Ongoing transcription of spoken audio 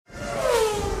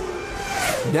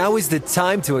Now is the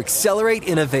time to accelerate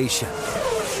innovation.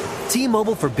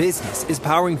 T-Mobile for Business is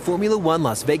powering Formula One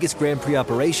Las Vegas Grand Prix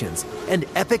operations and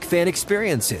epic fan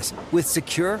experiences with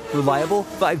secure, reliable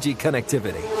 5G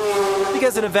connectivity.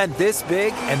 Because an event this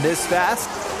big and this fast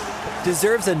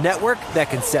deserves a network that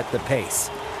can set the pace.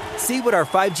 See what our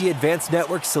 5G advanced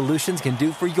network solutions can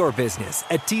do for your business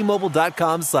at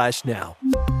T-Mobile.com/now.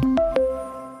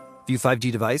 View 5G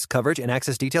device coverage and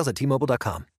access details at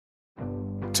T-Mobile.com.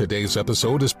 Today's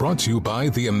episode is brought to you by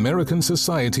the American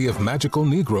Society of Magical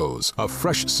Negroes, a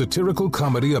fresh satirical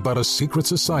comedy about a secret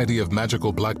society of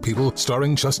magical black people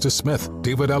starring Justice Smith,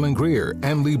 David Allen Greer,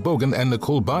 Ann Lee Bogan, and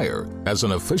Nicole Byer. As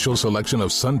an official selection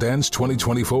of Sundance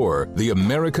 2024, the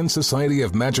American Society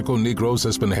of Magical Negroes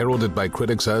has been heralded by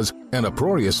critics as an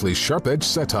uproariously sharp-edged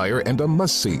satire and a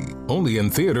must-see. Only in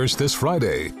theaters this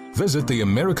Friday. Visit the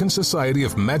American Society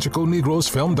of Magical Negroes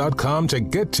Film.com to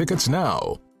get tickets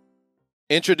now.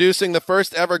 Introducing the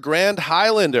first ever Grand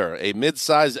Highlander, a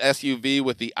mid-size SUV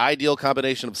with the ideal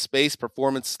combination of space,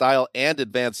 performance, style, and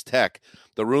advanced tech.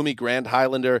 The roomy Grand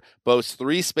Highlander boasts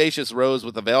 3 spacious rows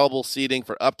with available seating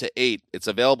for up to 8. Its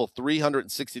available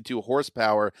 362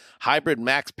 horsepower hybrid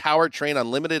max powertrain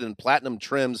unlimited and platinum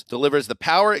trims delivers the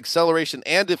power, acceleration,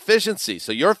 and efficiency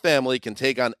so your family can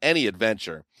take on any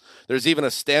adventure. There's even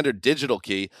a standard digital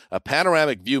key, a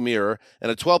panoramic view mirror, and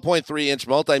a 12.3-inch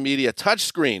multimedia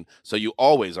touchscreen, so you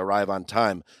always arrive on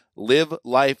time. Live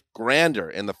life grander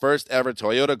in the first ever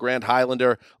Toyota Grand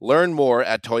Highlander. Learn more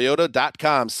at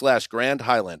toyota.com/Grand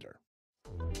Highlander.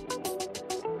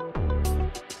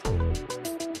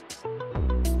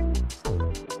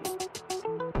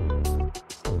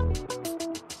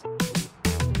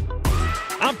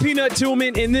 I'm Peanut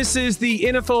Tillman, and this is the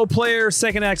NFL Player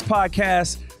Second Acts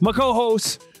podcast. My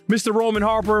co-host, Mr. Roman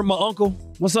Harper, my uncle.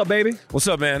 What's up, baby? What's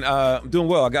up, man? I'm doing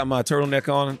well. I got my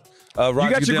turtleneck on. You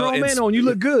got your grown man on. You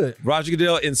look good. Roger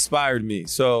Goodell inspired me,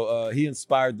 so he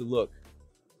inspired the look.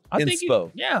 I think you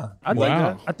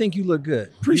look good.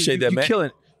 Appreciate that, man. You're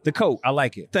killing the coat. I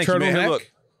like it. Thank you, man. Hey,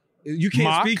 look, you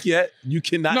can't speak yet. You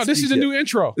cannot. No, this is a new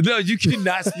intro. No, you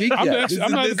cannot speak yet.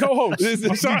 I'm not the co-host. You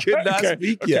cannot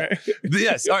speak yet.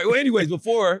 Yes. All right. Well, anyways,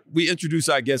 before we introduce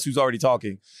our guest who's already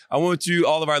talking, I want you,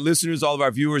 all of our listeners, all of our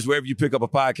viewers, wherever you pick up a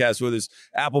podcast, whether it's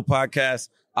Apple Podcasts,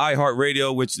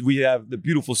 iHeartRadio, which we have the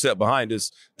beautiful set behind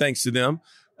us, thanks to them.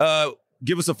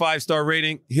 Give us a 5-star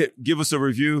rating. Give us a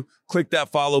review. Click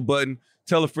that follow button.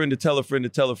 Tell a friend to tell a friend to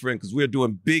tell a friend, because we're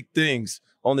doing big things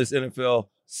on this NFL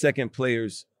Second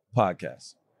Players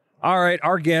podcast. All right,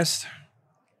 our guest.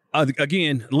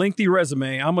 Again, lengthy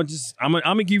resume. I'm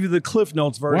gonna give you the Cliff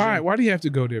Notes version. Why do you have to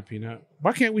go there, Peanut?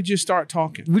 Why can't we just start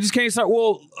talking? We just can't start.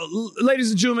 Well,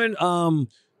 ladies and gentlemen,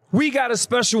 we got a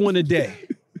special one today.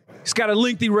 He's got a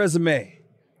lengthy resume.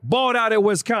 Balled out at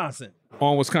Wisconsin.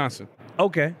 On Wisconsin.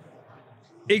 Okay.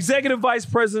 Executive Vice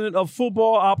President of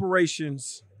Football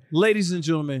Operations. Ladies and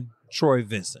gentlemen, Troy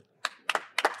Vincent.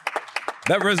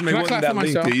 That resume wasn't that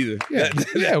lengthy either. Yeah,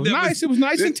 it was nice. It was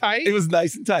nice and tight. It was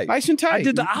nice and tight. Nice and tight. I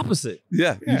did the opposite.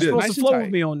 Yeah, you did. You're supposed Nice to flow and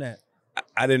with me on that.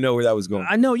 I didn't know where that was going.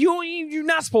 I know. You're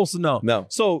not supposed to know. No.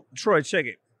 So, Troy, check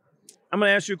it. I'm going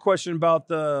to ask you a question about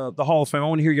the Hall of Fame. I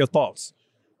want to hear your thoughts.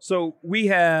 So, we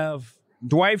have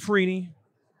Dwight Freeney,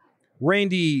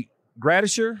 Randy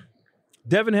Gradisher,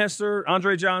 Devin Hester,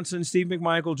 Andre Johnson, Steve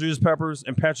McMichael, Julius Peppers,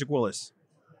 and Patrick Willis.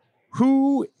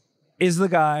 Who is the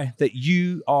guy that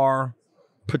you are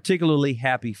particularly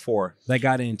happy for that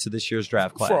got into this year's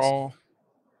draft class? For all,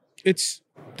 it's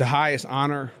the highest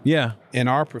honor in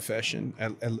our profession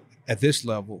at this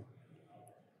level.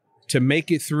 To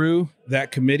make it through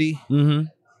that committee,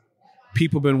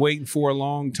 people have been waiting for a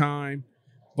long time,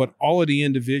 but all of the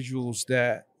individuals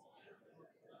that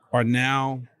are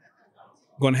now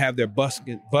going to have their bus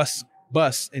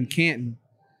in Canton,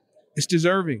 it's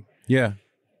deserving. Yeah.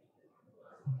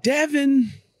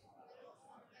 Devin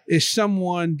is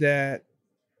someone that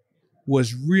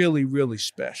was really, really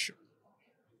special.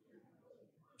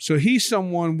 So he's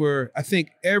someone where I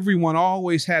think everyone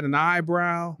always had an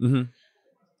eyebrow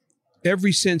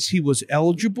ever since he was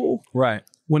eligible. Right.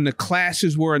 When the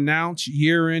classes were announced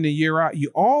year in and year out,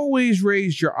 you always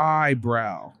raised your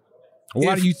eyebrow.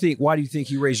 Why do you think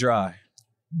you raised your eye?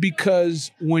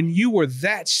 Because when you were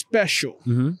that special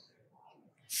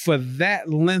for that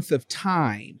length of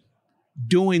time,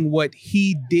 doing what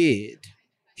he did,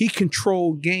 he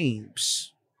controlled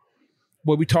games.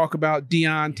 What we talk about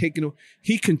Deion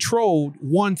he controlled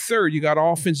 1/3. You got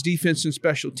offense, defense, and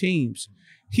special teams.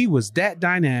 He was that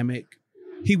dynamic.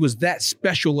 He was that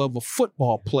special of a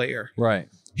football player. Right.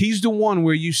 He's the one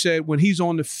where you said when he's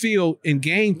on the field in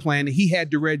game planning, he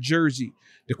had the red jersey.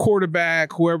 the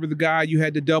quarterback, whoever the guy you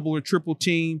had to double or triple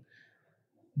team.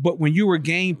 But when you were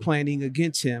game planning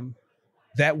against him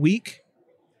that week,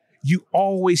 you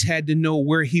always had to know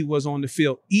where he was on the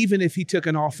field, even if he took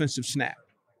an offensive snap,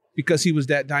 because he was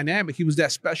that dynamic. He was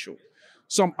that special.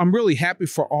 So I'm really happy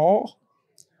for all.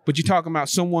 But you're talking about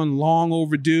someone long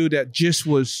overdue that just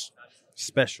was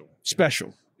special.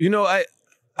 You know,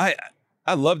 I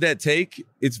love that take.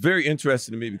 It's very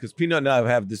interesting to me because Peanut and I have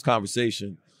had this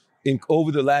conversation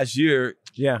over the last year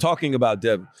talking about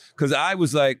Devin. Because I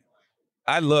was like,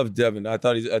 I love Devin. I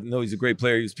know he's a great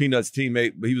player. He was Peanut's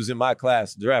teammate, but he was in my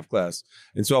class, draft class.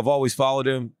 And so I've always followed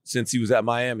him since he was at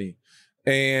Miami.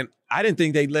 And I didn't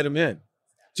think they'd let him in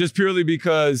just purely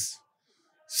because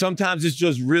sometimes it's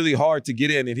just really hard to get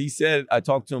in. And he said, I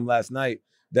talked to him last night,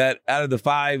 that out of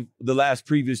the last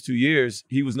previous 2 years,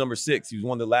 he was number 6. He was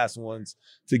one of the last ones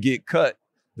to get cut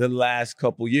the last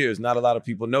couple years. Not a lot of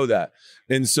people know that.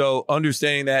 And so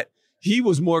understanding that he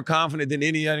was more confident than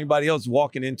anybody else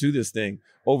walking into this thing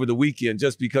over the weekend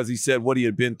just because he said what he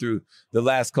had been through the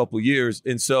last couple years.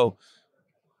 And so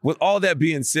with all that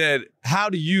being said,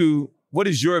 what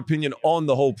is your opinion on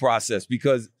the whole process?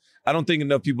 Because I don't think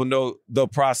enough people know the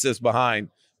process behind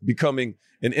becoming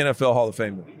an NFL Hall of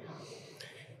Famer.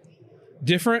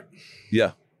 Different.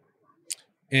 Yeah.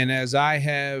 And as I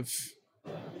have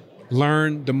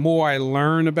learned, the more I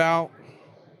learn about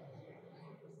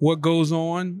what goes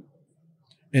on,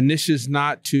 and this is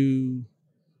not to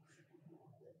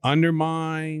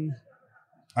undermine,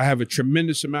 I have a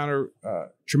tremendous amount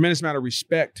of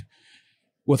respect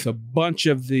with a bunch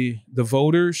of the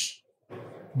voters,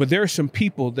 but there are some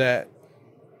people that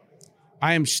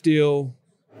I'm still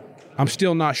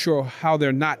not sure how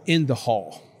they're not in the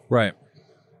hall. Right.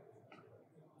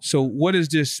 So what is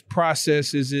this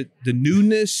process? Is it the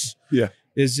newness? Yeah.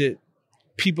 Is it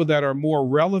people that are more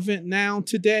relevant now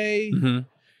today? Mm-hmm.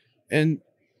 And,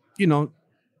 you know,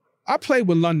 I played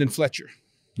with London Fletcher.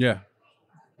 Yeah.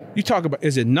 You talk about,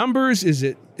 is it numbers? Is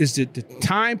it the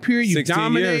time period you 16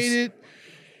 dominated?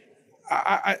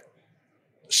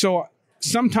 So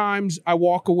sometimes I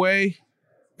walk away,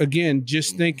 again,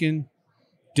 just thinking,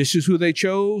 this is who they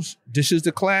chose. This is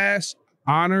the class.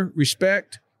 Honor,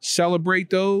 respect, celebrate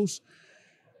those.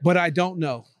 But I don't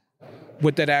know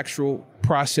what that actual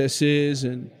process is.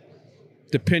 And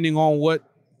depending on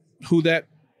who that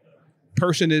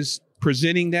person is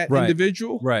presenting that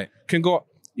individual can go,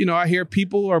 you know, I hear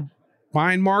people are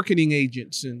buying marketing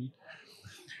agents and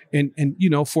you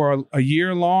know, for a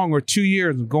year long or 2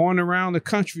 years going around the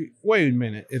country. Wait a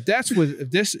minute.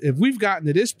 If we've gotten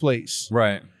to this place,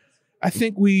 right, I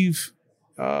think we're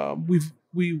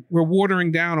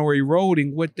watering down or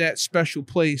eroding what that special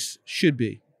place should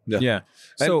be. Yeah.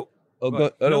 So,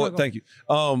 thank you.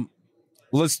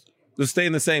 Let's stay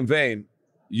in the same vein.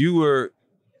 You're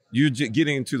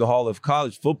getting into the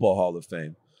College Football Hall of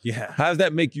Fame. Yeah. How does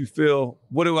that make you feel?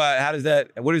 What does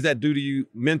that do to you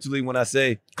mentally when I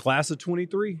say class of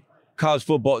 23? College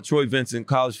football, Troy Vincent,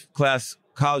 college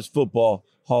football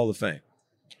Hall of Fame.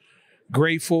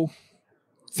 Grateful,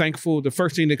 thankful. The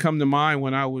first thing that come to mind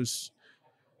when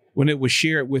it was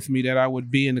shared with me that I would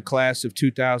be in the class of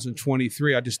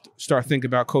 2023, I just start thinking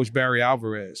about Coach Barry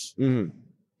Alvarez. Mm-hmm.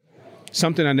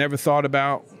 Something I never thought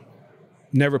about,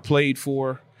 never played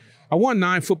for. I won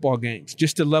 9 football games,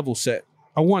 just to level set.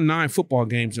 I won 9 football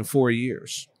games in 4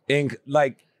 years. And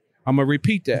I'm going to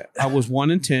repeat that. I was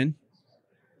 1-10,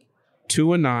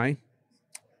 2-9,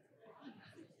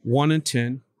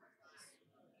 1-10,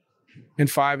 and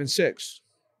 5-6.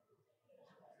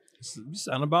 You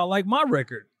sound about like my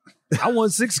record. I won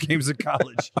 6 games in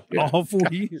college, all 4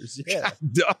 years. Yeah.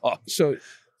 So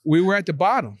we were at the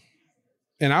bottom,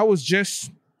 and I was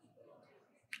just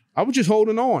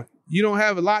holding on. You don't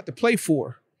have a lot to play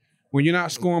for when you're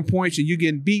not scoring points and you're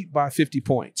getting beat by 50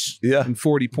 points and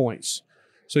 40 points.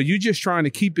 So you're just trying to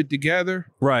keep it together,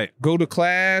 right? Go to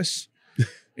class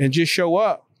and just show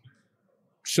up.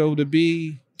 So to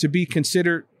be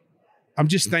considered, I'm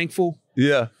just thankful.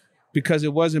 Yeah. Because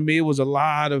it wasn't me. There was a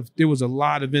lot of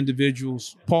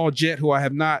individuals. Paul Jett, who I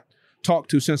have not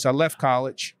talked to since I left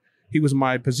college. He was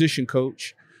my position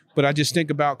coach. But I just think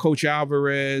about Coach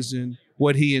Alvarez and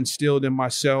what he instilled in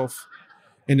myself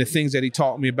and the things that he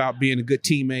taught me about being a good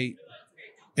teammate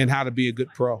and how to be a good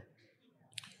pro.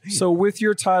 So with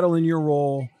your title and your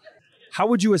role, how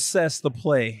would you assess the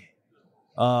play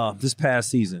this past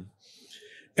season?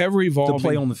 Ever evolving. The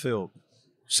play on the field.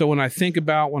 So when I think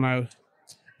about when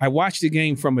I watch the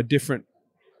game from a different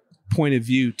point of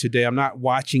view today, I'm not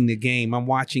watching the game. I'm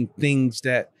watching things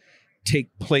that take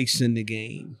place in the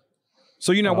game.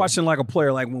 So you're not watching like a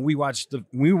player, like when we watch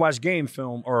game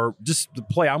film or just the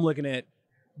play, I'm looking at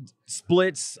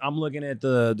splits. I'm looking at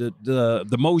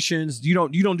the motions. You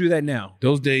don't do that now.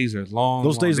 Those days are long.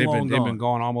 Those days are They've long been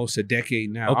gone almost a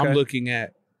decade now. Okay. I'm looking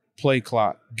at play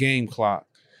clock, game clock,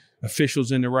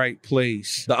 officials in the right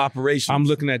place. The operation. I'm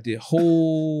looking at the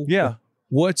whole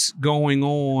what's going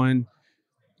on,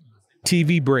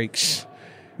 TV breaks.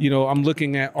 I'm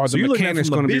looking at are So the you're looking at mechanics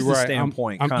from a going to be business right?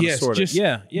 standpoint, yes, sort of. just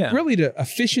really the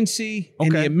efficiency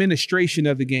and the administration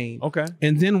of the game. Okay.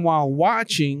 And then while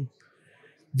watching,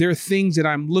 there are things that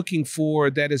I'm looking for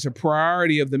that is a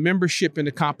priority of the membership and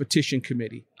the competition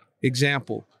committee.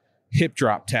 Example, hip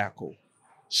drop tackle,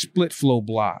 split flow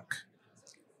block,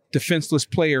 defenseless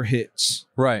player hits,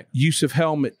 Right. use of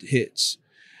helmet hits.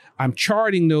 I'm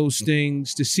charting those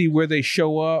things to see where they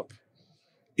show up,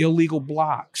 illegal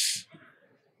blocks,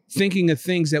 thinking of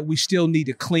things that we still need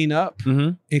to clean up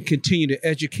and continue to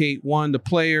educate, the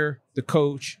player, the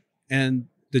coach, and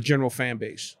the general fan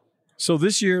base. So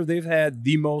this year they've had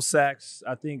the most sacks,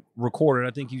 I think, recorded.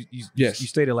 I think you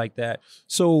stated like that.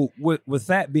 So with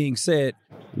that being said,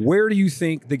 where do you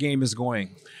think the game is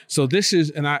going? So this is,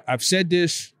 and I've said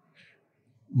this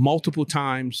multiple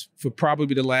times for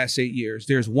probably the last 8 years.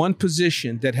 There's one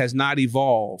position that has not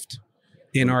evolved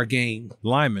in our game.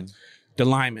 Lineman. The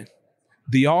linemen.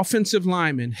 The offensive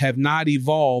linemen have not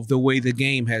evolved the way the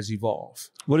game has evolved.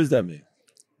 What does that mean?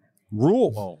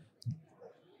 Rule.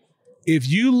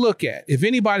 If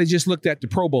anybody just looked at the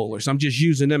Pro Bowlers, I'm just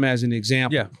using them as an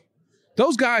example. Yeah.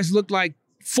 Those guys look like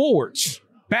forwards,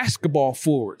 basketball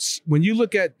forwards. When you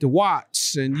look at the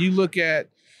Watts and you look at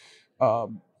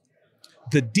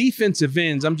the defensive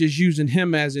ends, I'm just using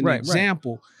him as an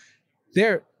example.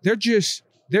 They're just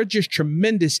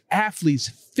tremendous athletes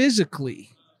physically,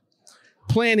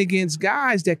 playing against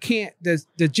guys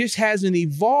that just hasn't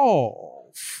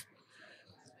evolved.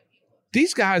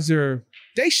 These guys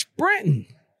they sprinting.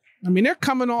 I mean, they're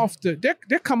coming off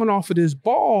of this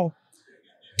ball.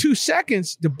 2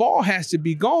 seconds, the ball has to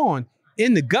be gone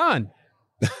in the gun.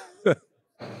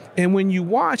 And when you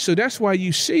watch, so that's why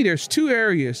you see there's two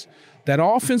areas. That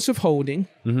offensive holding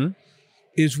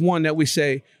is one that we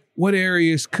say, what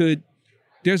areas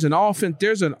there's an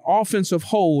offensive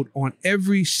hold on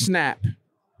every snap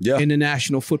in the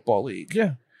National Football League.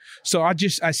 Yeah. So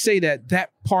I say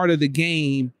that part of the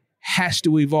game has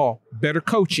to evolve. Better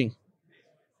coaching.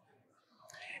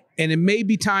 And it may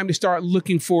be time to start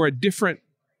looking for a different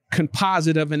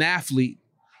composite of an athlete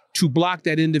to block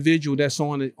that individual that's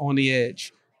on the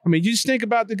edge. I mean, you just think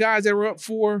about the guys that were up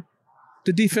for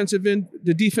the defensive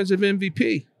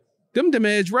MVP. Them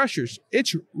edge rushers.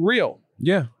 It's real.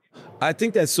 Yeah. I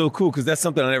think that's so cool because that's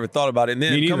something I never thought about. And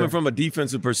then coming from a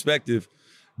defensive perspective,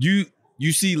 you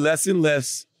see less and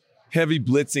less heavy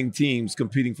blitzing teams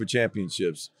competing for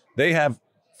championships. They have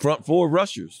front four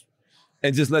rushers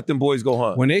and just let them boys go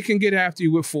hunt. When they can get after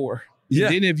you with four. Yeah.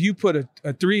 And then if you put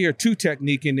a 3 or 2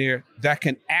 technique in there that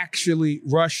can actually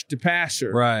rush the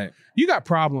passer. Right. You got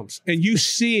problems. And you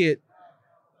see it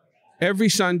every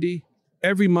Sunday,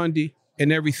 every Monday,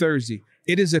 and every Thursday.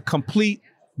 It is a complete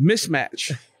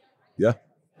mismatch. Yeah.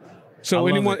 So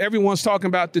everyone's talking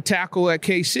about the tackle at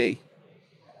KC.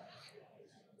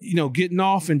 Getting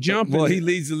off and jumping. Well, he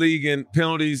leads the league in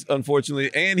penalties, unfortunately,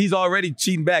 and he's already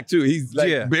cheating back too. He's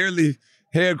barely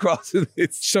head crossing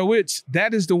it. So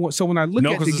that is the one. So when I look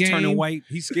at the game, turning white,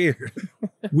 he's scared.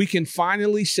 We can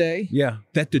finally say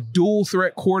that the dual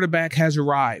threat quarterback has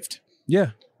arrived.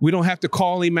 Yeah. We don't have to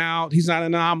call him out. He's not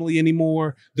an anomaly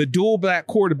anymore. The dual black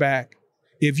quarterback,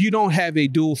 if you don't have a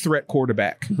dual threat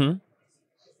quarterback,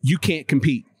 you can't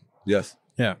compete. Yes.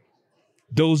 Yeah.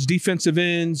 Those defensive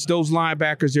ends, those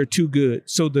linebackers, they're too good.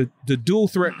 So the dual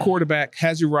threat quarterback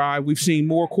has arrived. We've seen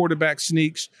more quarterback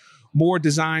sneaks, more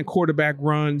designed quarterback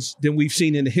runs than we've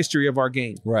seen in the history of our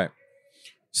game. Right.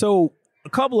 So a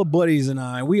couple of buddies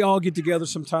and we all get together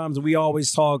sometimes and we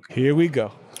always talk. Here we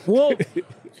go. Well,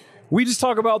 we just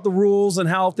talk about the rules and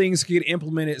how things get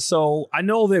implemented. So I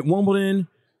know that Wimbledon,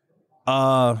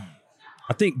 I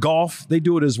think golf, they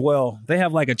do it as well. They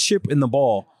have like a chip in the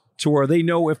ball to where they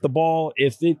know if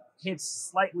it hits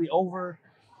slightly over,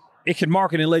 it can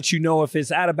mark it and let you know if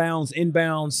it's out of bounds,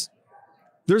 inbounds.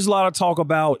 There's a lot of talk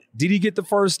about, did he get the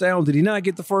first down? Did he not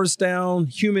get the first down?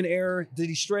 Human error. Did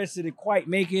he stress? Did it quite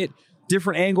make it?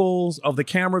 Different angles of the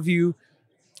camera view.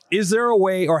 Is there a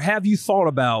way, or have you thought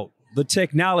about the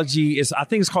technology I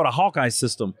think it's called a Hawkeye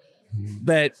system,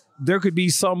 that there could be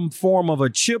some form of a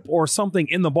chip or something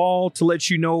in the ball to let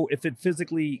you know if it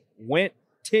physically went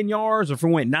 10 yards or if it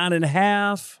went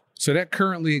 9.5? So that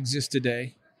currently exists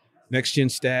today. Next Gen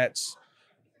Stats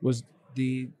was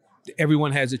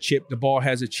everyone has a chip. The ball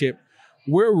has a chip.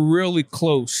 We're really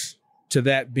close to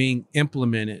that being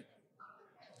implemented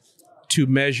to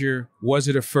measure, was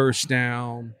it a first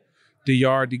down, the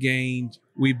yard to gain.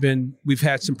 We've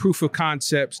had some proof of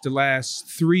concepts the last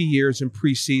 3 years in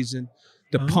preseason.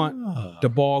 The punt, the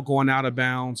ball going out of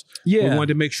bounds. Yeah. We wanted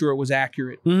to make sure it was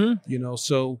accurate.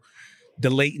 So the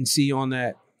latency on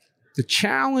that. The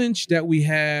challenge that we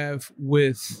have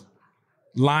with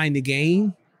line the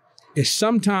game is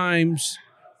sometimes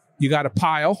you got a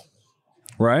pile.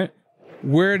 Right.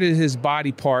 Where did his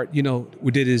body part,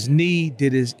 did his knee,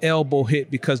 did his elbow hit?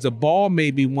 Because the ball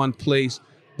may be one place,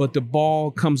 but the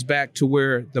ball comes back to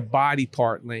where the body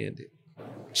part landed.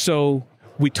 So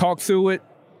we talked through it.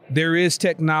 There is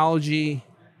technology.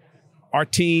 Our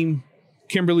team,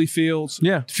 Kimberly Fields,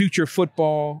 Future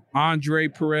Football, Andre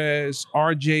Perez,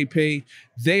 RJ Page,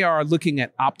 they are looking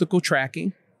at optical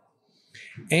tracking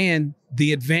and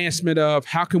the advancement of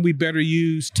how can we better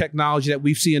use technology that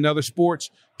we see in other sports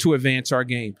to advance our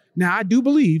game. Now, I do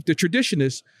believe the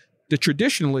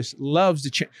traditionalist loves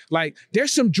the like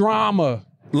there's some drama.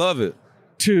 Love it.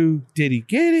 Did he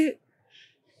get it?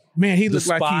 Man, he looked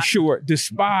like he's short. The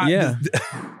spot. Yeah.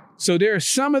 So there's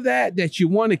some of that you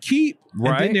want to keep.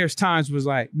 Right. And then there's times was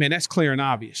like, man, that's clear and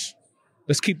obvious.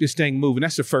 Let's keep this thing moving.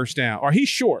 That's the first down. Or he's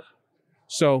short.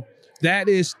 So that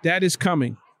is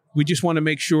coming. We just want to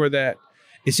make sure that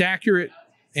it's accurate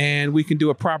and we can do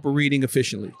a proper reading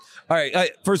efficiently. All right.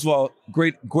 First of all,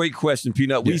 great question,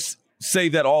 Peanut. Yes. We say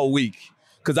that all week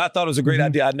because I thought it was a great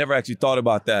idea. I never actually thought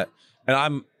about that. And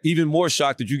I'm even more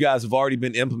shocked that you guys have already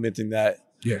been implementing that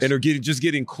and are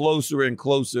getting closer and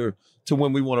closer to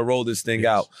when we want to roll this thing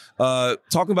out.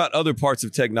 Talking about other parts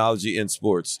of technology in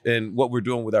sports and what we're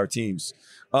doing with our teams.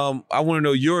 I want to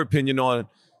know your opinion on,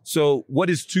 so what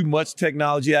is too much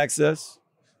technology access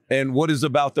and what is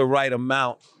about the right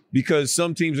amount? Because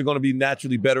some teams are going to be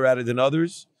naturally better at it than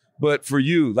others. But for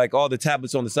you, like all the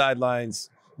tablets on the sidelines,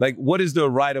 like what is the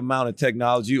right amount of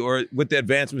technology or with the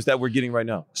advancements that we're getting right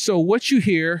now? So what you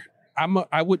hear,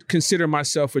 I would consider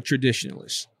myself a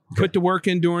traditionalist. Okay. Put the work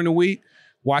in during the week,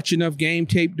 watch enough game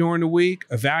tape during the week,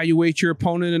 evaluate your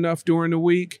opponent enough during the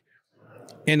week,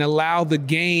 and allow the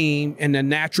game and the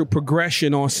natural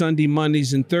progression on Sunday,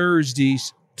 Mondays, and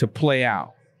Thursdays to play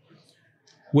out.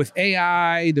 With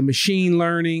AI, the machine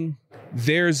learning,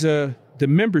 there's the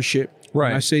membership. Right.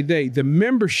 When I say the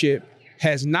membership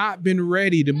has not been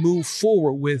ready to move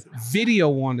forward with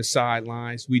video on the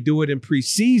sidelines. We do it in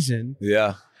preseason.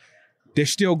 Yeah. They're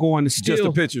still going to just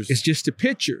the pictures. It's just the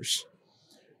pictures.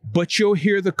 But you'll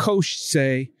hear the coach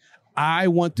say, I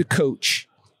want the coach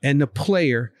and the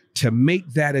player to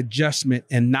make that adjustment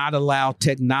and not allow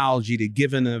technology to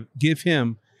give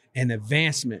him an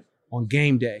advancement on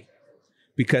game day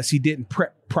because he didn't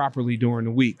prep properly during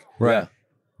the week. Right.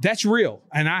 That's real.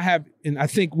 And I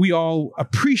think we all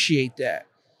appreciate that.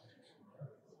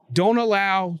 Don't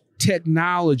allow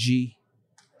technology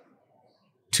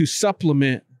to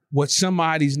supplement what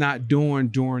somebody's not doing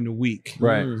during the week.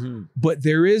 Right. Mm-hmm. But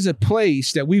there is a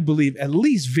place that we believe, at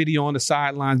least video on the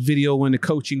sidelines, video in the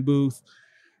coaching booth.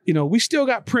 We still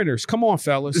got printers. Come on,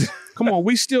 fellas. Come on.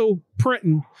 We still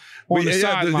printing on the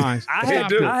sidelines. I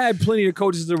had plenty of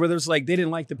coaches where there's like they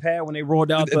didn't like the pad when they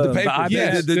rolled out the paper. iPads.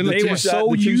 Yes, they were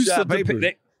so used to the paper.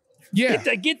 Get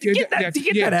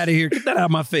that out of here. Get that out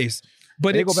of my face.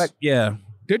 But they go back. Yeah.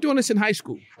 They're doing this in high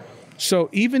school. So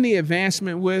even the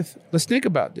advancement let's think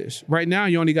about this. Right now,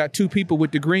 you only got 2 people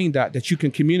with the green dot that you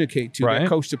can communicate to, that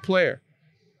coach the player.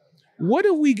 What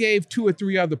if we gave 2 or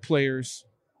 3 other players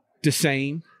the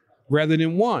same rather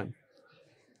than 1?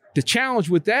 The challenge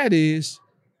with that is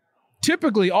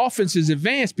typically offenses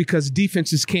advance because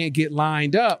defenses can't get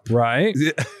lined up. Right.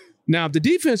 Now, if the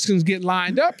defense can get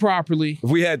lined up properly. If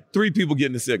we had 3 people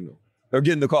getting the signal or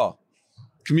getting the call,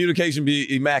 communication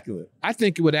be immaculate. I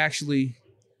think we'll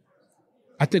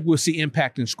see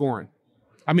impact in scoring.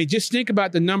 I mean, just think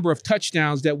about the number of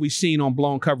touchdowns that we've seen on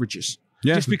blown coverages.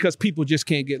 Yeah. Just because people just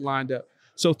can't get lined up.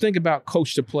 So think about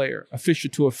coach to player,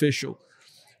 official to official,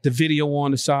 the video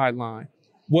on the sideline.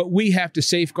 What we have to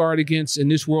safeguard against in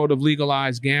this world of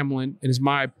legalized gambling, and is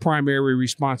my primary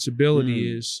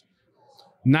responsibility, is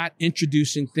not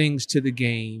introducing things to the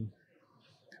game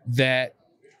that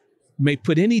may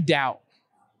put any doubt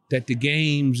that the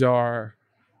games are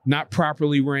not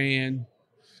properly ran.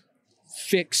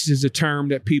 Fixed is a term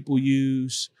that people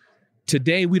use.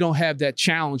 Today, we don't have that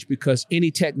challenge because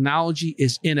any technology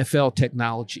is NFL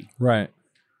technology. Right.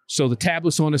 So the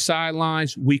tablets on the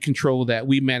sidelines, we control that.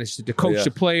 We manage it. The coach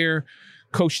to player,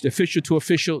 coach the official to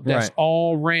official, that's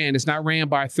all ran. It's not ran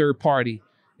by a third party.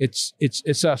 It's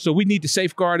us. So we need to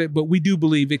safeguard it, but we do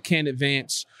believe it can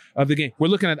advance of the game. We're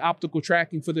looking at optical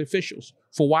tracking for the officials,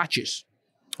 for watches.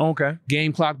 Okay.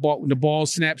 Game clock ball when the ball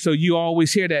snapped. So you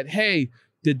always hear that, hey,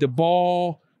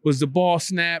 was the ball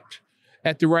snapped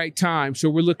at the right time? So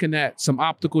we're looking at some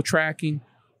optical tracking,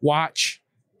 watch,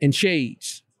 and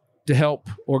shades to help,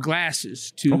 or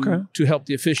glasses to help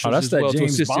the officials that's as that well,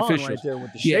 James to assist Bond the officials. right there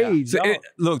with the shades. So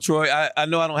look, Troy, I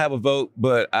know I don't have a vote,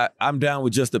 but I'm down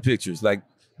with just the pictures. Like,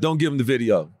 don't give them the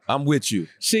video. I'm with you.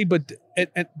 See, but I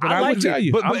like would tell it,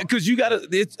 you, But because you gotta,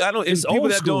 it's people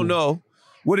old that school. don't know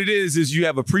what it is you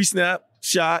have a pre-snap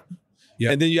shot,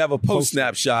 and then you have a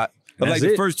post-snap shot of like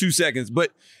the first 2 seconds.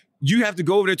 But you have to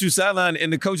go over there to the sideline,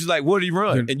 and the coach is like, "What did he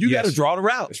run?" And you got to draw the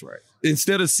route. That's right.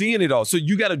 Instead of seeing it all, so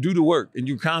you got to do the work, and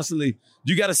you got to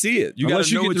see it. You got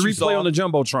to know get what the you replay saw on the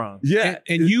jumbotron. Yeah,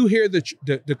 and you hear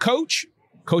the coach,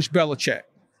 Coach Belichick,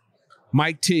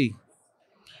 Mike T.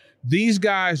 These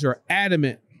guys are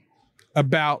adamant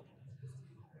about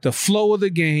the flow of the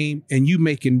game and you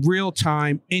making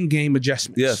real-time in-game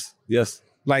adjustments. Yes.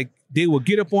 Like, they will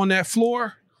get up on that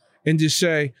floor and just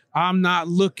say, I'm not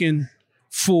looking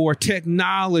for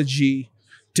technology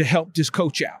to help this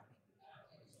coach out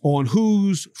on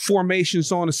whose formation,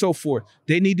 so on and so forth.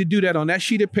 They need to do that on that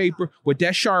sheet of paper with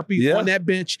that Sharpie on that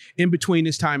bench in between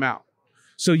this timeout.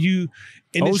 So and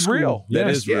it's real.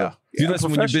 That is real. You listen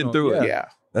when you've been through it. Yeah.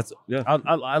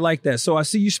 I like that. So I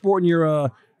see you sporting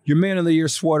your Man of the Year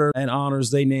sweater and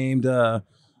honors. They named the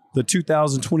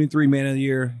 2023 Man of the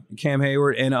Year, Cam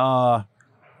Hayward. And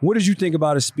what did you think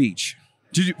about his speech?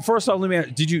 First off, let me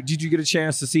ask, did you get a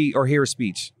chance to see or hear a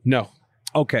speech? No.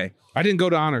 Okay. I didn't go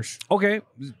to honors. Okay.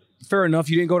 Fair enough.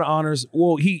 You didn't go to honors.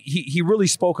 Well, he really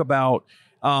spoke about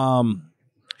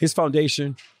his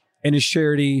foundation and his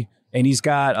charity, and he's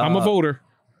got I'm a voter,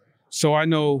 so I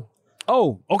know.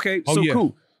 Oh, okay. So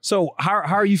cool. So how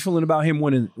are you feeling about him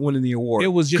winning the award? It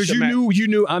was just because you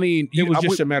knew. I mean, it was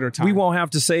just a matter of time. We won't have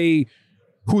to say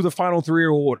who the final three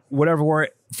or whatever were.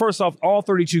 First off, all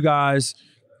 32 guys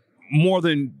more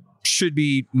than should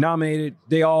be nominated.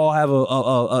 They all have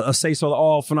a say, so they're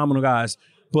all phenomenal guys.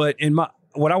 But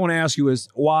what I want to ask you is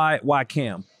why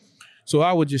Cam? So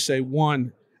I would just say,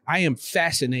 one, I am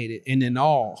fascinated and in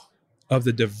awe of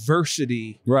the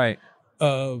diversity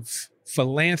of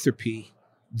philanthropy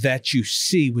that you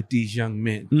see with these young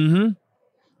men. Mm-hmm.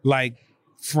 Like,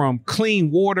 from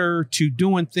clean water to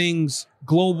doing things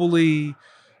globally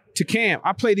to Cam.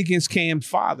 I played against Cam's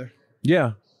father.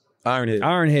 Yeah.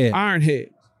 Ironhead.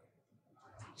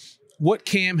 What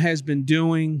Cam has been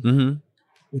doing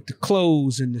with the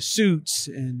clothes and the suits,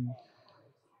 and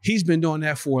he's been doing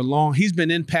that he's been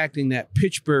impacting that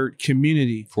Pittsburgh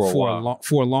community for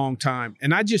a long time.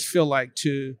 And I just feel like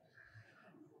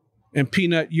and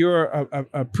Peanut, you're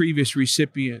a previous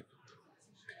recipient,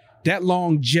 that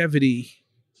longevity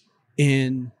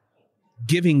in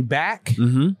giving back,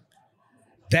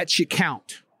 that should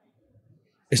count.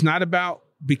 It's not about,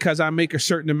 because I make a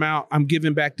certain amount, I'm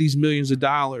giving back these millions of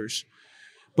dollars,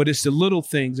 but it's the little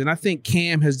things. And I think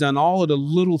Cam has done all of the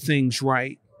little things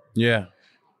right. Yeah.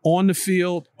 On the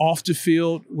field, off the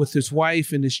field, with his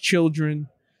wife and his children.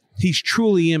 He's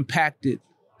truly impacted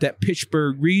that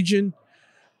Pittsburgh region.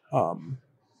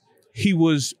 He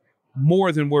was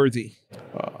more than worthy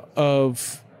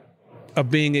of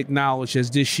being acknowledged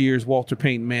as this year's Walter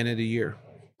Payton Man of the Year.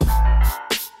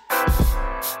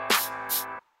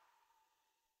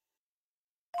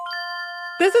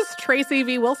 This is Tracy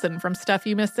V. Wilson from Stuff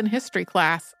You Missed in History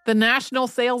Class. The national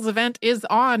sales event is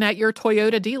on at your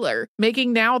Toyota dealer,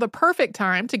 making now the perfect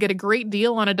time to get a great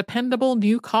deal on a dependable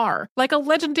new car. Like a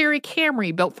legendary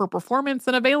Camry built for performance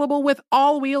and available with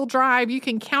all-wheel drive, you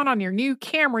can count on your new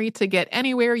Camry to get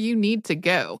anywhere you need to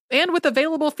go. And with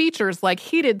available features like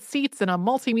heated seats and a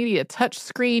multimedia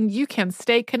touchscreen, you can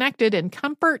stay connected in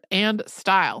comfort and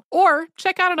style. Or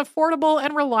check out an affordable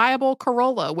and reliable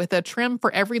Corolla with a trim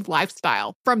for every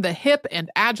lifestyle. From the hip and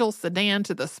agile sedan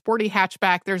to the sporty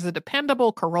hatchback, there's a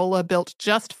dependable Corolla built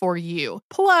just for you.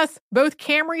 Plus, both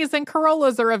Camrys and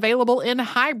Corollas are available in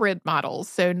hybrid models,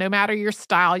 so no matter your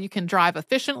style, you can drive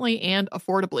efficiently and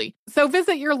affordably. So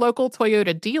visit your local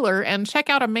Toyota dealer and check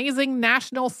out amazing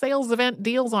national sales event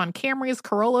deals on Camrys,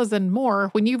 Corollas, and more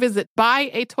when you visit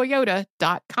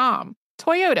buyatoyota.com.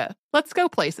 Toyota, let's go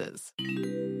places.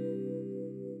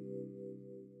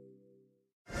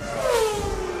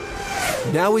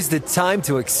 Now is the time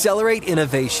to accelerate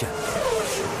innovation.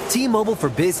 T-Mobile for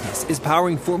Business is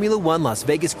powering Formula One Las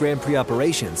Vegas Grand Prix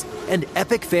operations and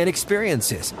epic fan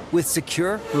experiences with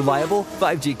secure, reliable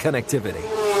 5G connectivity.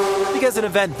 Because an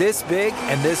event this big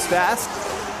and this fast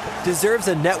deserves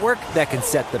a network that can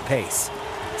set the pace.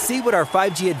 See what our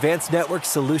 5G advanced network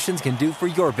solutions can do for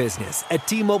your business at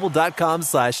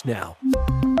T-Mobile.com/now.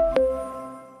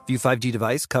 View 5G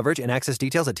device coverage and access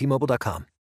details at T-Mobile.com.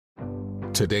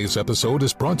 Today's episode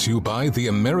is brought to you by the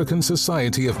American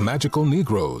Society of Magical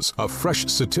Negroes, a fresh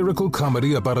satirical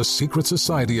comedy about a secret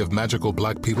society of magical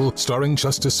black people starring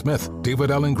Justice Smith,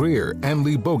 David Allen Greer, Ann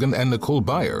Lee Bogan, and Nicole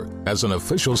Byer. As an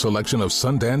official selection of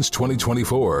Sundance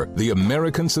 2024, the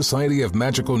American Society of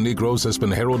Magical Negroes has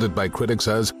been heralded by critics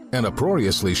as an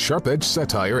uproariously sharp-edged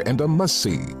satire and a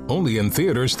must-see. Only in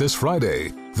theaters this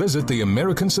Friday. Visit the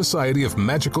American Society of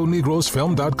Magical Negroes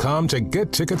Film.com to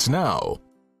get tickets now.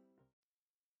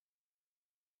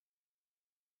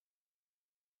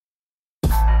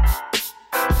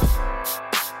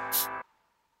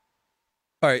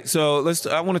 All right, so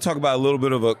I want to talk about a little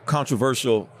bit of a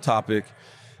controversial topic,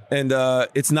 and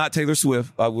it's not Taylor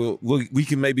Swift. We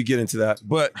can maybe get into that,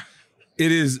 but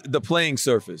it is the playing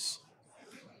surface,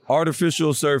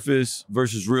 artificial surface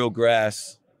versus real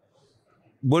grass.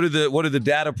 What do the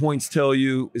data points tell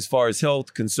you as far as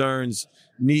health concerns,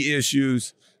 knee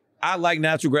issues? I like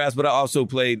natural grass, but I also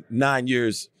played 9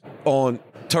 years on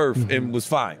turf and was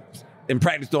fine and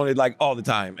practiced on it like all the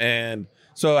time. And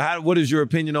so, what is your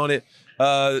opinion on it?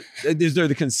 Is there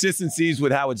the consistencies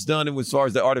with how it's done and as far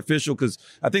as the artificial? Because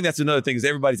I think that's another thing is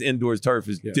everybody's indoors turf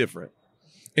is different.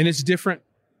 And it's different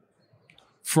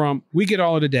we get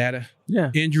all of the data,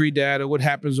 injury data, what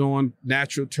happens on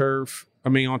natural turf.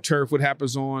 On turf, what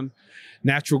happens on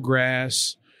natural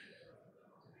grass.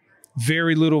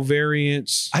 Very little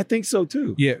variance. I think so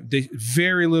too. Yeah,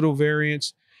 very little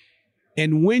variance.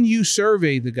 And when you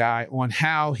survey the guy on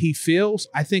how he feels,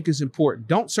 I think is important.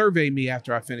 Don't survey me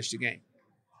after I finish the game.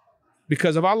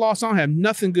 Because if I lost, I don't have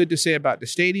nothing good to say about the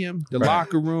stadium, the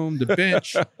locker room, the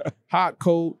bench, hot,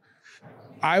 cold.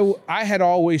 I had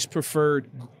always preferred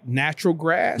natural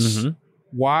grass. Mm-hmm.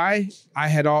 Why?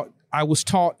 I was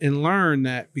taught and learned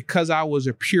that because I was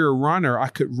a pure runner, I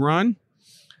could run.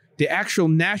 The actual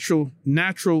natural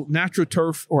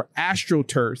turf or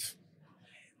astroturf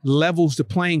levels the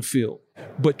playing field.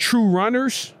 But true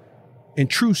runners and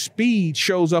true speed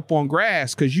shows up on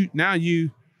grass because you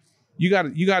got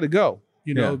to go.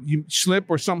 You slip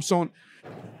or something.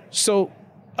 So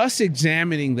us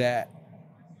examining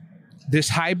this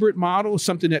hybrid model is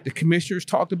something that the commissioners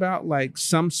talked about, like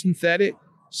some synthetic,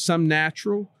 some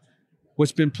natural.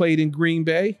 What's been played in Green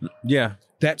Bay. Yeah.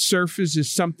 That surface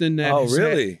is something that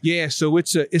really? So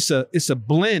it's a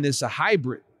blend, it's a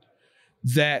hybrid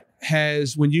that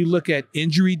has, when you look at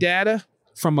injury data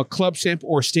from a club standpoint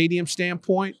or stadium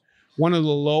standpoint, one of the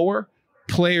lower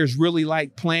players really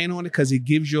like playing on it because it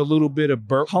gives you a little bit of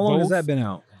How long has that been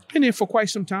out? Been there for quite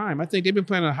some time. I think they've been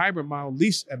playing a hybrid model at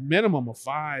least a minimum of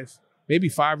 5, maybe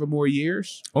 5 or more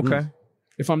years. Okay.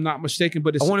 If I'm not mistaken,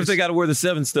 but I wonder if they got to wear the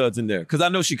 7 studs in there because I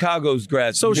know Chicago's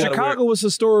grass. So Chicago was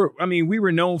historic. We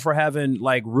were known for having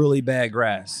like really bad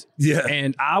grass. Yeah,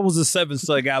 and I was a 7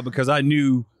 stud guy because I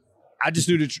just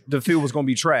knew the field was going to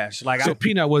be trash.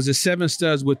 Peanut, was it 7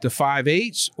 studs with the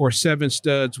 5/8 or 7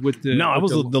 studs with the? No, it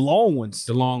was the long ones.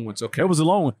 The long ones. Okay, it was the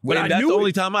long one. But that's the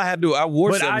only time I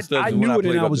wore 7 studs. I knew it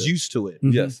and I was used to it.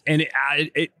 Mm-hmm. Yes, and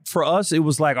it for us it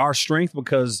was like our strength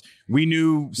because we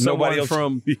knew somebody else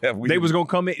from they was going to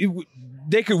come in.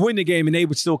 They could win the game and they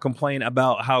would still complain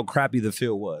about how crappy the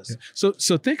field was.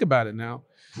 So think about it now.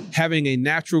 Having a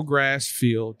natural grass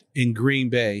field in Green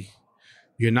Bay,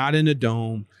 you're not in a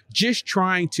dome. Just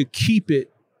trying to keep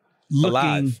it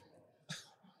looking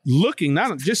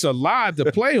not just alive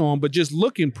to play on, but just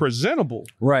looking presentable.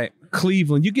 Right.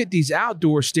 Cleveland, you get these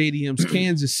outdoor stadiums,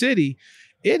 Kansas City,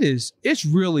 it's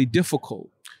really difficult.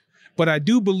 But I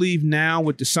do believe now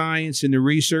with the science and the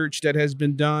research that has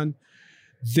been done,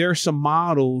 there's some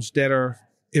models that are,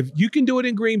 if you can do it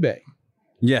in Green Bay.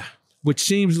 Yeah. Which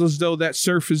seems as though that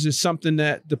surface is something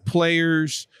that the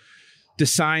players, the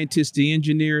scientists, the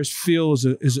engineers feel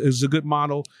is a good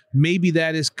model. Maybe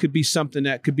could be something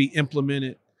that could be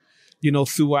implemented,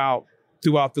 throughout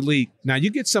the league. Now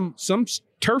you get some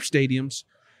turf stadiums.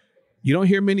 You don't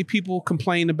hear many people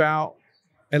complain about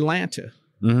Atlanta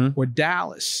or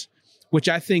Dallas, which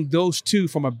I think those two,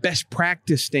 from a best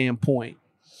practice standpoint,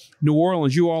 New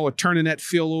Orleans, you all are turning that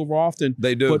field over often.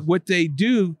 They do. But what they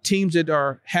do, teams that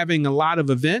are having a lot of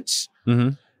events,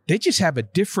 they just have a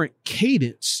different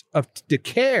cadence of the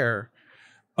care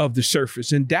of the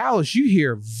surface. In Dallas, you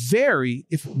hear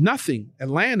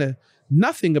Atlanta,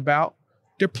 nothing about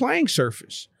their playing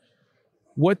surface.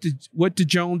 What the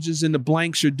Joneses and the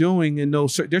Blanks are doing in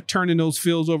they're turning those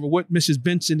fields over. What Mrs.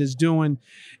 Vincent is doing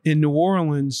in New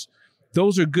Orleans,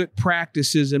 those are good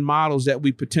practices and models that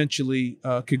we potentially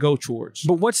could go towards.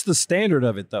 But what's the standard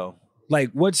of it though?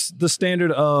 Like, what's the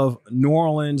standard of New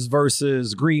Orleans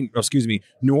versus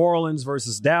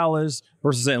Dallas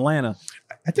versus Atlanta?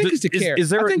 I think it's the care. Is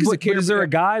there a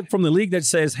guy from the league that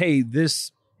says, hey,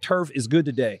 this turf is good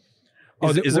today?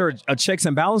 Is there a checks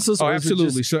and balances? Oh,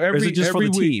 absolutely. So every week?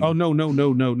 Team? Oh,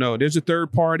 no. There's a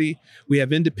third party. We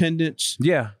have independents.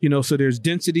 Yeah. So there's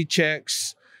density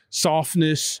checks,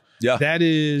 softness. Yeah. That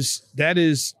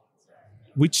is,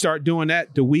 we start doing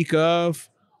that the week of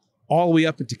all the way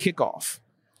up into kickoff.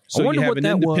 So I wonder you have what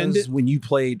that was when you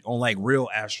played on like real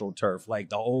AstroTurf, like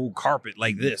the old carpet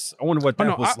like this. I wonder what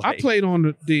that was like. I played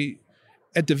on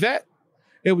at the vet.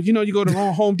 It was, you go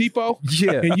to Home Depot,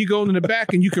 and you go in the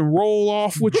back and you can roll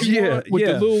off what you want with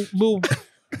the little.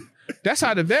 That's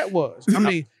how the vet was. I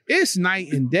mean, it's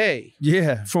night and day,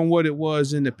 from what it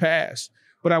was in the past.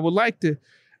 But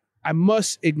I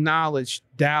must acknowledge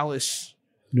Dallas,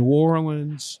 New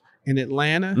Orleans, and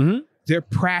Atlanta. Mm-hmm. Their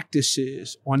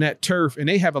practices on that turf, and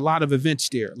they have a lot of events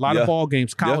there, a lot of ball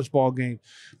games, college ball games.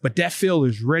 But that field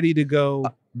is ready to go.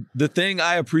 The thing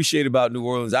I appreciate about New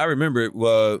Orleans, I remember it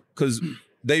because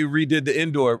they redid the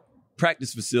indoor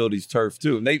practice facilities turf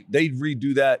too. And they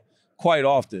redo that quite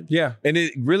often. Yeah. And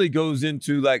it really goes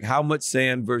into like how much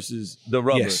sand versus the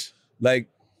rubber. Yes. Like,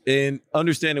 and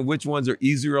understanding which ones are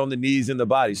easier on the knees and the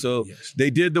body. So they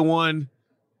did the one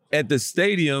at the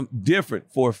stadium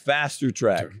different for a faster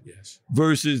track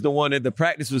versus the one at the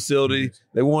practice facility.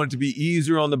 They wanted to be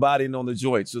easier on the body and on the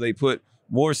joints. So they put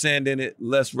more sand in it,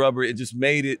 less rubber. It just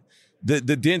made it the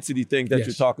density thing that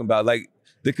you're talking about. Like,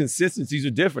 the consistencies are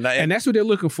different. And that's what they're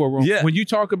looking for, Ron. Yeah. When you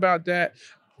talk about that,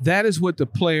 that is what the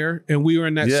player, and we were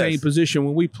in that same position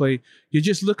when we played, you're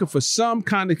just looking for some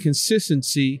kind of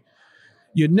consistency.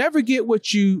 You never get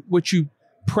what you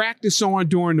practice on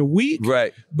during the week,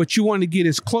 right? But you want to get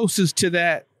as close as to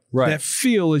that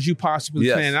feel as you possibly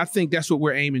can. And I think that's what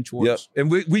we're aiming towards. Yep.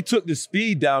 And we took the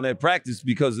speed down at practice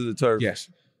because of the turf. Yes.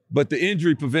 But the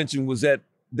injury prevention was at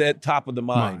that top of the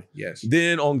mind. Yes.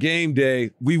 Then on game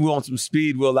day, we want some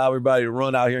speed. We'll allow everybody to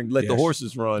run out here and let the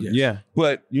horses run. Yes. Yeah.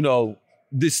 But,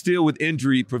 this still with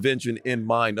injury prevention in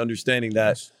mind, understanding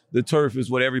that the turf is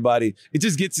what everybody, it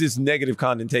just gets this negative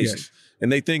connotation. Yes.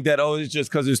 And they think that, it's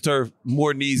just because it's turf,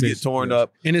 more knees get torn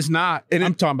up. And it's not. And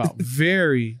I'm talking about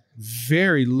very,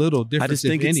 very little difference. I just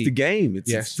think it's the game.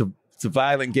 It's a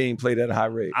violent game played at a high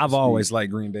rate. I've always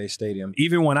liked Green Bay Stadium.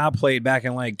 Even when I played back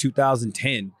in like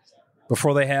 2010,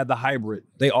 before they had the hybrid,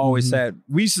 they always said,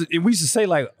 we used to say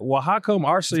like, well, how come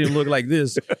our stadium look like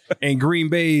this and Green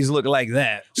Bay's look like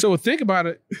that? So think about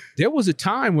it. There was a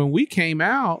time when we came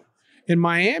out in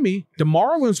Miami, the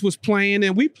Marlins was playing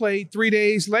and we played 3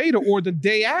 days later or the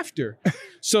day after.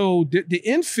 So the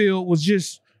infield was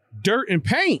just dirt and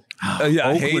paint.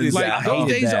 I hated that. Those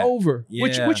days are over,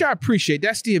 Yeah. which I appreciate.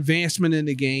 That's the advancement in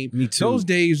the game. Me too. Those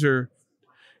days are.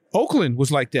 Oakland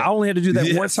was like that. I only had to do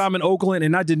that one time in Oakland,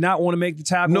 and I did not want to make the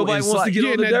tackle. Nobody wants to get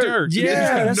on the dirt.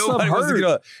 Yeah, that nobody stuff wants to get hurt.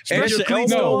 up. And your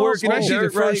cleats don't work in the Especially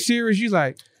dirt, the first series, you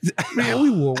like, man, we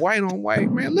were white on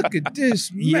white. Man, look at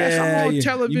this mess. I'm on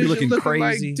television looking looking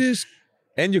crazy. like this.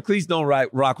 And your cleats don't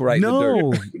rock right in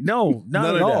the dirt. No,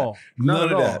 not at all.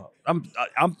 Not at all.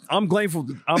 I'm grateful.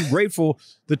 I'm grateful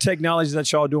the technology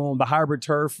that y'all doing on the hybrid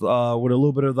turf with a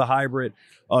little bit of the hybrid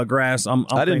grass.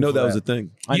 I didn't know that was a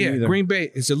thing. Green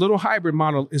Bay is a little hybrid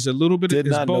model. Is a little bit. Did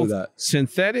It's not know both that.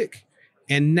 synthetic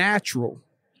and natural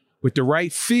with the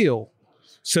right feel.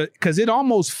 So because it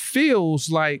almost feels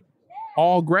like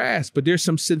all grass, but there's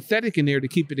some synthetic in there to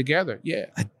keep it together. Yeah,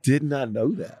 I did not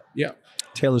know that. Yeah.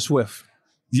 Taylor Swift.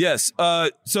 Yes.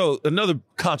 So another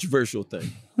controversial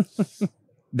thing.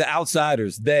 The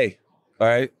outsiders, all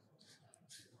right?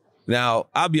 Now,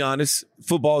 I'll be honest,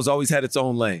 football has always had its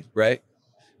own lane, right?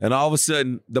 And all of a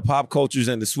sudden, the pop cultures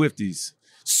and the Swifties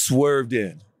swerved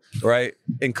in, right?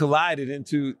 And collided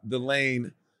into the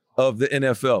lane of the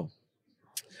NFL.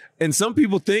 And some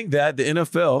people think that the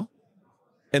NFL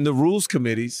and the rules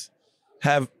committees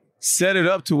have set it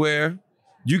up to where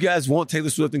you guys want Taylor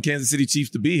Swift and Kansas City Chiefs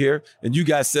to be here, and you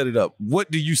guys set it up.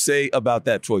 What do you say about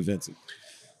that, Troy Vincent?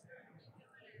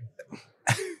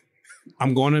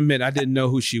 I'm going to admit I didn't know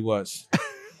who she was.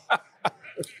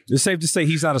 It's safe to say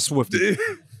he's not a Swiftie.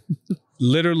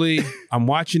 Literally, I'm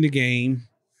watching the game.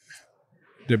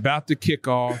 They're about to kick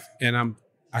off, and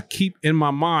I keep in my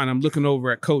mind, I'm looking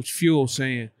over at Coach Fuel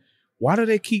saying, why do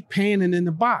they keep panning in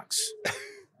the box?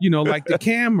 Like the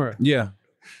camera. Yeah.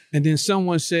 And then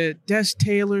someone said, that's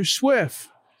Taylor Swift.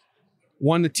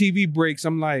 One of the TV breaks,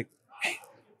 I'm like, hey,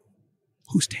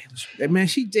 who's Taylor Swift? Man,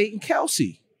 she dating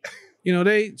Kelsey.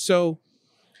 So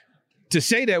to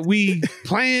say that we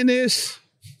playing this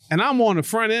and I'm on the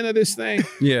front end of this thing,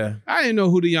 Yeah. I didn't know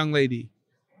who the young lady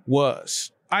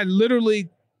was. I literally,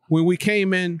 when we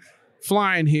came in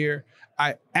flying here,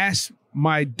 I asked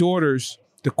my daughters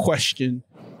the question,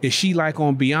 is she like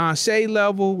on Beyonce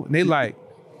level? And they like,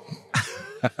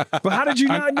 but how did you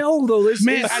not know though?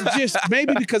 I just,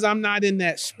 maybe because I'm not in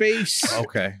that space.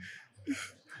 Okay.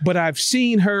 But I've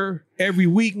seen her every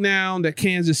week now that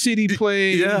Kansas City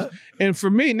plays. Yeah. And for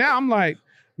me, now I'm like,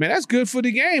 man, that's good for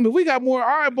the game. If we got more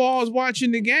eyeballs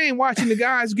watching the game, watching the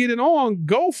guys get it on,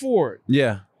 go for it.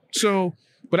 Yeah. So,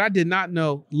 but I did not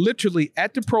know, literally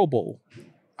at the Pro Bowl,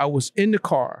 I was in the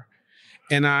car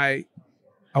and I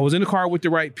was in the car with the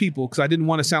right people because I didn't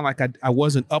want to sound like I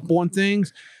wasn't up on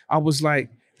things. I was like,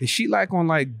 is she like on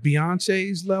like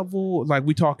Beyonce's level? Like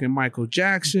we talking Michael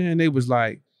Jackson? They was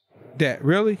like, that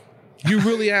really? You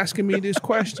really asking me this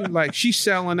question? Like she's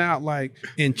selling out like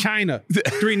in China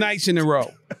 3 nights in a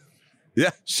row.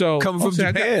 Yeah. So coming from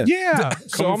Japan.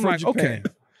 So I'm like, Japan. Okay.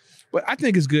 But I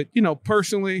think it's good. You know,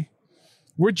 personally,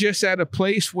 we're just at a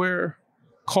place where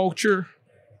culture,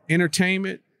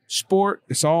 entertainment, sport,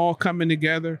 it's all coming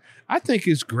together. I think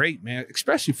it's great, man,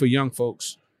 especially for young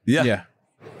folks. Yeah.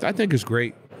 I think it's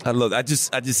great. Look, I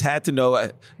just had to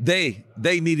know. They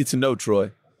needed to know,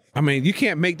 Troy. I mean, you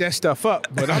can't make that stuff up,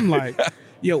 but I'm like,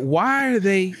 yo, why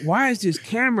is this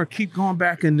camera keep going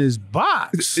back in this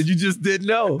box? You just didn't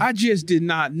know. I just did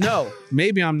not know.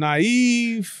 Maybe I'm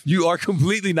naive. You are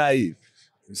completely naive.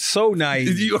 So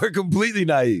naive. You are completely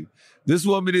naive. This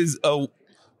woman is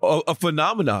a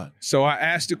phenomenon. So I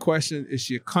asked the question, is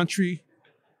she a country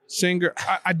singer?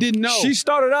 I didn't know. She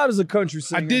started out as a country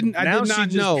singer. I did not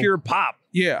she's know. Just pure pop.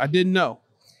 Yeah, I didn't know.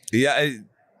 Yeah.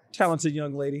 Talented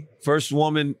young lady. First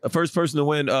person to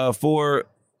win 4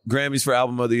 Grammys for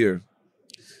Album of the Year.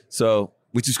 So,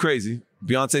 which is crazy.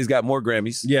 Beyonce's got more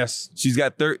Grammys. Yes. She's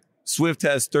got Swift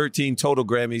has 13 total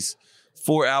Grammys,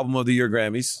 4 Album of the Year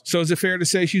Grammys. So is it fair to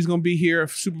say she's going to be here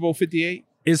for Super Bowl 58?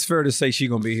 It's fair to say she's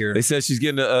going to be here. They said she's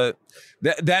getting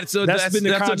that's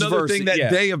another thing that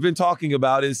they have been talking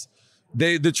about is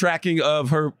the tracking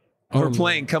of her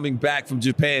plane coming back from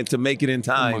Japan to make it in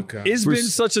time. Oh my God. It's been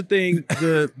such a thing.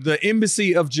 The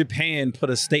embassy of Japan put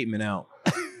a statement out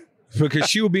because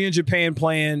she will be in Japan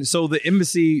playing. So the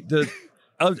embassy,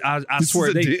 I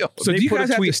swear they. So do you guys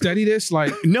have to study this?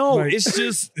 Like no, like, it's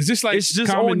just is this like it's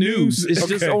just common on news. It's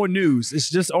okay. just on news. It's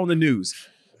just on the news.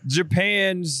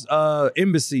 Japan's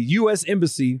embassy, U.S.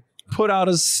 embassy, put out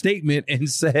a statement and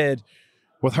said,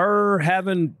 with her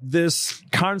having this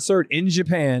concert in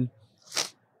Japan,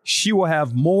 she will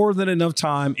have more than enough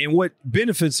time. And what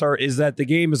benefits her is that the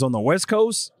game is on the West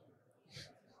Coast.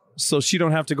 So she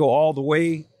don't have to go all the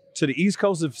way to the East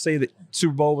Coast. If say that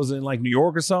Super Bowl was in like New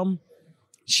York or something,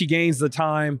 she gains the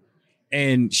time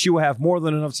and she will have more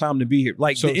than enough time to be here.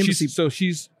 Like so the embassy.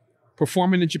 She's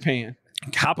performing in Japan.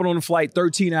 Hopping on a flight,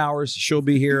 13 hours. She'll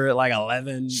be here at like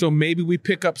 11. So maybe we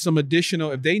pick up some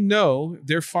additional, if they know, if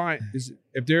they're fine,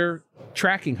 if they're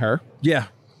tracking her. Yeah.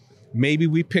 Maybe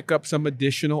we pick up some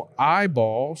additional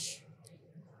eyeballs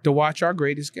to watch our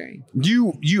greatest game.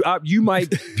 You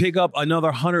might pick up another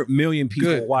 100 million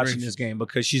people watching this game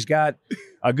because she's got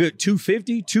a good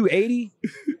 250, 280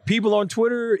 people on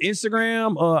Twitter,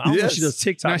 Instagram. I don't know if she does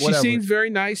TikTok, now, whatever. She seems very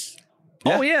nice.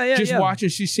 Yeah. Oh, yeah. Just watching,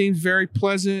 she seems very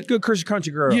pleasant. Good Christian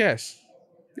country girl. Yes.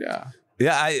 Yeah.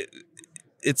 Yeah,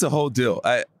 it's a whole deal.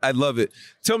 I love it.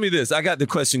 Tell me this. I got the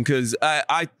question because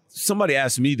somebody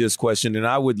asked me this question, and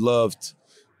I would love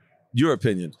your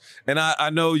opinion. And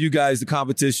I know you guys, the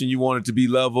competition, you want it to be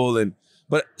level,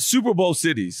 but Super Bowl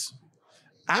cities,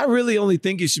 I really only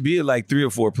think it should be at like 3 or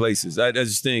 4 places. I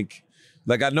just think,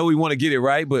 like, I know we want to get it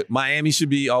right, but Miami should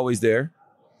be always there.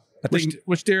 I think,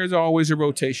 which there is always a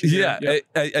rotation. Yeah, yep.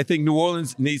 I think New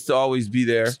Orleans needs to always be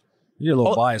there. You're a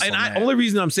little biased and on that. Only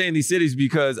reason I'm saying these cities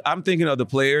because I'm thinking of the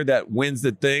player that wins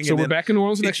the thing. So we're back in New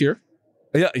Orleans next year.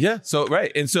 Yeah. So,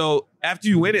 right. And so after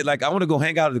you win it, like, I want to go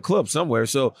hang out at the club somewhere.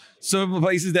 So some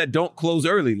places that don't close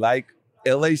early, like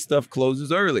LA stuff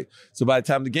closes early. So by the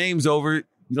time the game's over,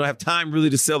 you don't have time really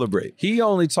to celebrate. He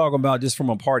only talking about just from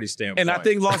a party standpoint. And I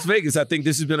think Las Vegas, I think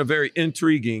this has been a very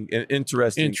intriguing and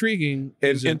interesting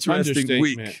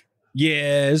week.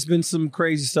 Yeah, it's been some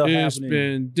crazy stuff happening. It's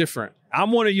been different.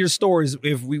 I'm one of your stories.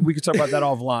 If we could talk about that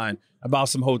offline about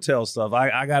some hotel stuff.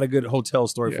 I got a good hotel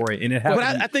story for you. And it happened.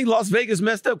 But I think Las Vegas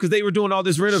messed up because they were doing all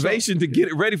this renovation to get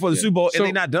it ready for the Super Bowl, and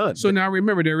they're not done. So now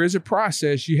remember, there is a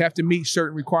process. You have to meet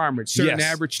certain requirements, certain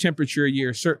average temperature a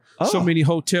year, so many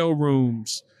hotel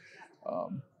rooms.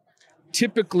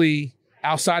 Typically,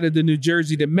 outside of the New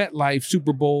Jersey, the MetLife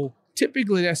Super Bowl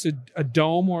typically that's a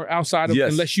dome or outside of,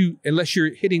 unless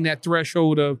you're hitting that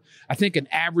threshold of, I think, an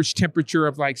average temperature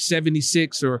of like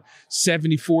 76 or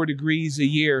 74 degrees a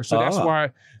year. So that's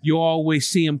why you always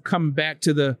see them coming back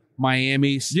to the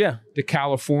Miamis, the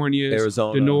Californias,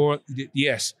 Arizona, the North.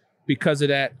 Yes, because of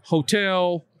that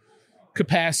hotel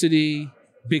capacity,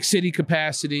 big city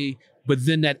capacity, but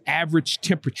then that average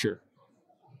temperature.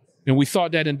 And we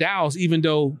thought that in Dallas, even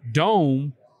though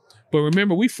dome, but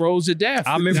remember, we froze to death.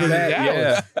 I remember that,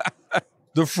 yeah.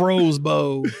 The Froze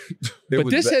Bowl. But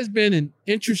this has been an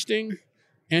interesting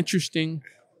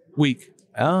week.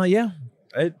 Yeah.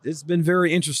 It's been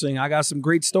very interesting. I got some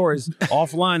great stories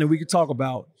offline that we could talk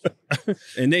about.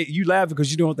 And you laugh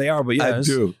because you know what they are, but yeah. I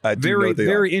do very,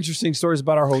 very interesting stories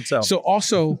about our hotel. So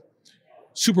also,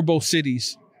 Super Bowl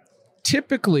cities,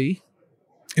 typically,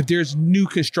 if there's new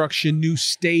construction, new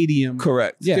stadium,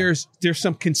 correct. Yeah. There's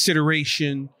some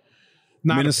consideration.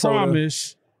 Not Minnesota. A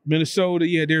promise. Minnesota,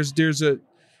 yeah. There's a,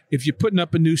 if you're putting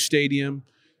up a new stadium,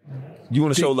 you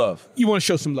want to show love. You want to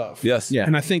show some love. Yes. Yeah.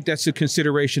 And I think that's a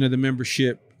consideration of the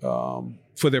membership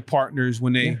for their partners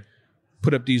when they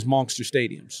put up these monster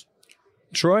stadiums.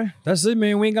 Troy, that's it,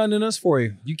 man. We ain't got nothing else for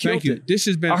you. You killed it. This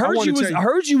has been. I heard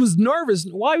you was nervous.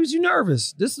 Why was you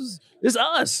nervous? It's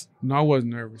us. No, I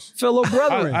wasn't nervous. Fellow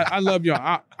brethren. I love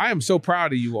y'all. I am so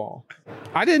proud of you all.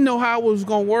 I didn't know how it was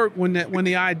going to work when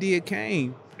the idea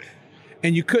came,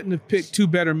 and you couldn't have picked two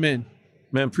better men.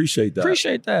 Man, appreciate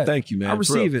that. Thank you, man. I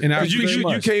receive it. And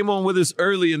you came on with us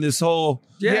early in this whole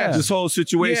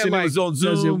situation. Yeah, like, it was on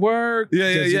Zoom. Does it work? Does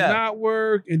it yeah. not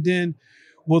work? And then,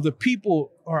 well, the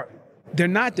people they're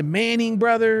not the Manning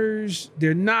brothers.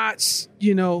 They're not,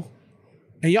 and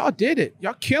y'all did it.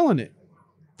 Y'all killing it.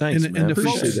 Thanks, and man. And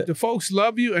the folks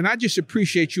love you, and I just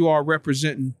appreciate you all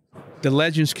representing the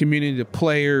Legends community, the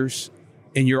players,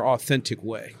 in your authentic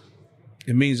way.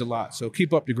 It means a lot. So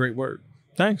keep up the great work.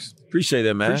 Thanks. Appreciate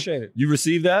that, man. Appreciate it. You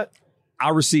received that?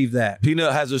 I received that.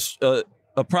 Peanut has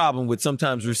a problem with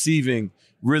sometimes receiving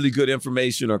really good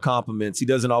information or compliments. He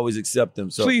doesn't always accept them.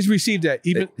 So please receive that.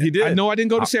 Even he did. I know I didn't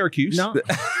go to Syracuse. No.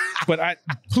 But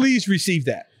please receive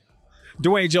that.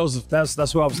 Dwayne Joseph, that's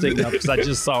what I was thinking of because I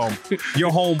just saw him.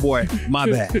 Your homeboy, my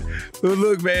bad. Well,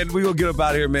 look, man, we're going to get up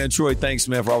out of here, man. Troy, thanks,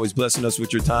 man, for always blessing us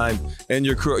with your time and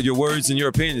your words and your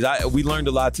opinions. We learned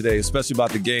a lot today, especially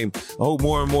about the game. I hope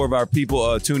more and more of our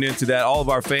people tune into that. All of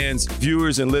our fans,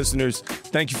 viewers, and listeners,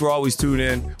 thank you for always tuning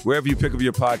in wherever you pick up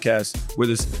your podcast,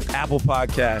 whether it's Apple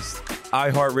Podcasts,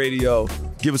 iHeartRadio.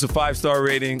 Give us a 5-star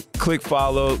rating. Click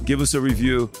follow. Give us a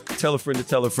review. Tell a friend to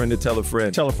tell a friend to tell a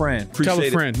friend. Tell a friend. Tell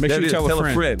a friend. Make sure you tell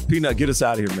a friend. Peanut, get us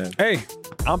out of here, man. Hey,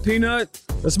 I'm Peanut.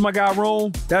 That's my guy,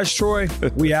 Rome. That's Troy.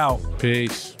 We out.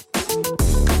 Peace.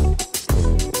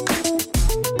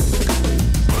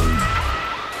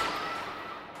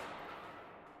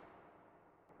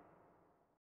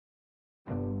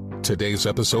 Today's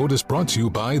episode is brought to you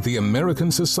by the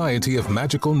American Society of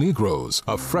Magical Negroes,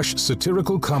 a fresh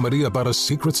satirical comedy about a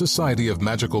secret society of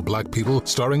magical black people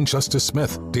starring Justice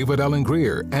Smith, David Allen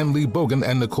Greer, Ann Lee Bogan,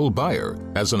 and Nicole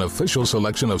Byer. As an official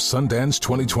selection of Sundance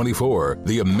 2024,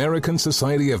 the American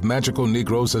Society of Magical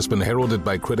Negroes has been heralded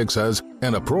by critics as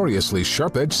an uproariously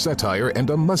sharp-edged satire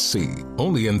and a must-see.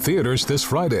 Only in theaters this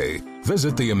Friday.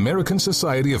 Visit the American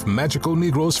Society of Magical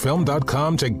Negroes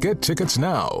Film.com to get tickets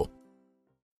now.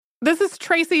 This is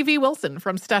Tracy V. Wilson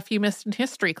from Stuff You Missed in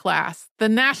History class. The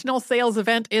national sales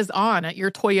event is on at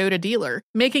your Toyota dealer,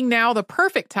 making now the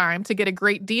perfect time to get a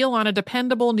great deal on a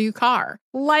dependable new car.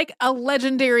 Like a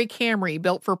legendary Camry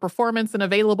built for performance and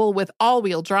available with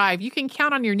all-wheel drive, you can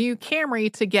count on your new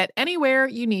Camry to get anywhere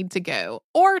you need to go.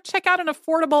 Or check out an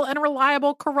affordable and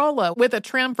reliable Corolla with a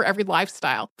trim for every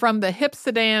lifestyle. From the hip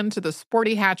sedan to the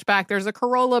sporty hatchback, there's a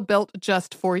Corolla built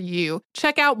just for you.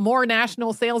 Check out more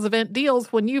national sales event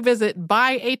deals when you visit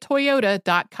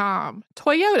buyatoyota.com.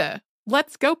 Toyota,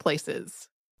 let's go places.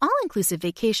 All-inclusive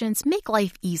vacations make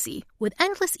life easy with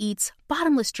endless eats,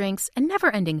 bottomless drinks, and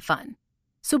never-ending fun.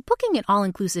 So booking an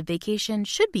all-inclusive vacation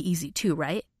should be easy too,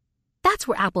 right? That's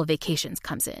where Apple Vacations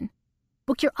comes in.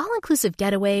 Book your all-inclusive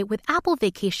getaway with Apple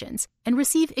Vacations and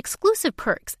receive exclusive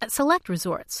perks at select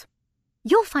resorts.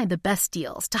 You'll find the best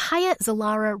deals to Hyatt,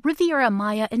 Zilara, Riviera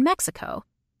Maya in Mexico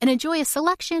and enjoy a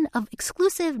selection of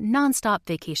exclusive non-stop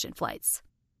vacation flights.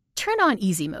 Turn on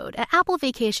easy mode at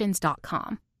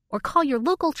applevacations.com or call your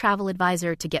local travel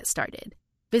advisor to get started.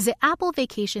 Visit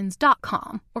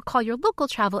applevacations.com or call your local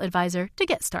travel advisor to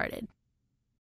get started.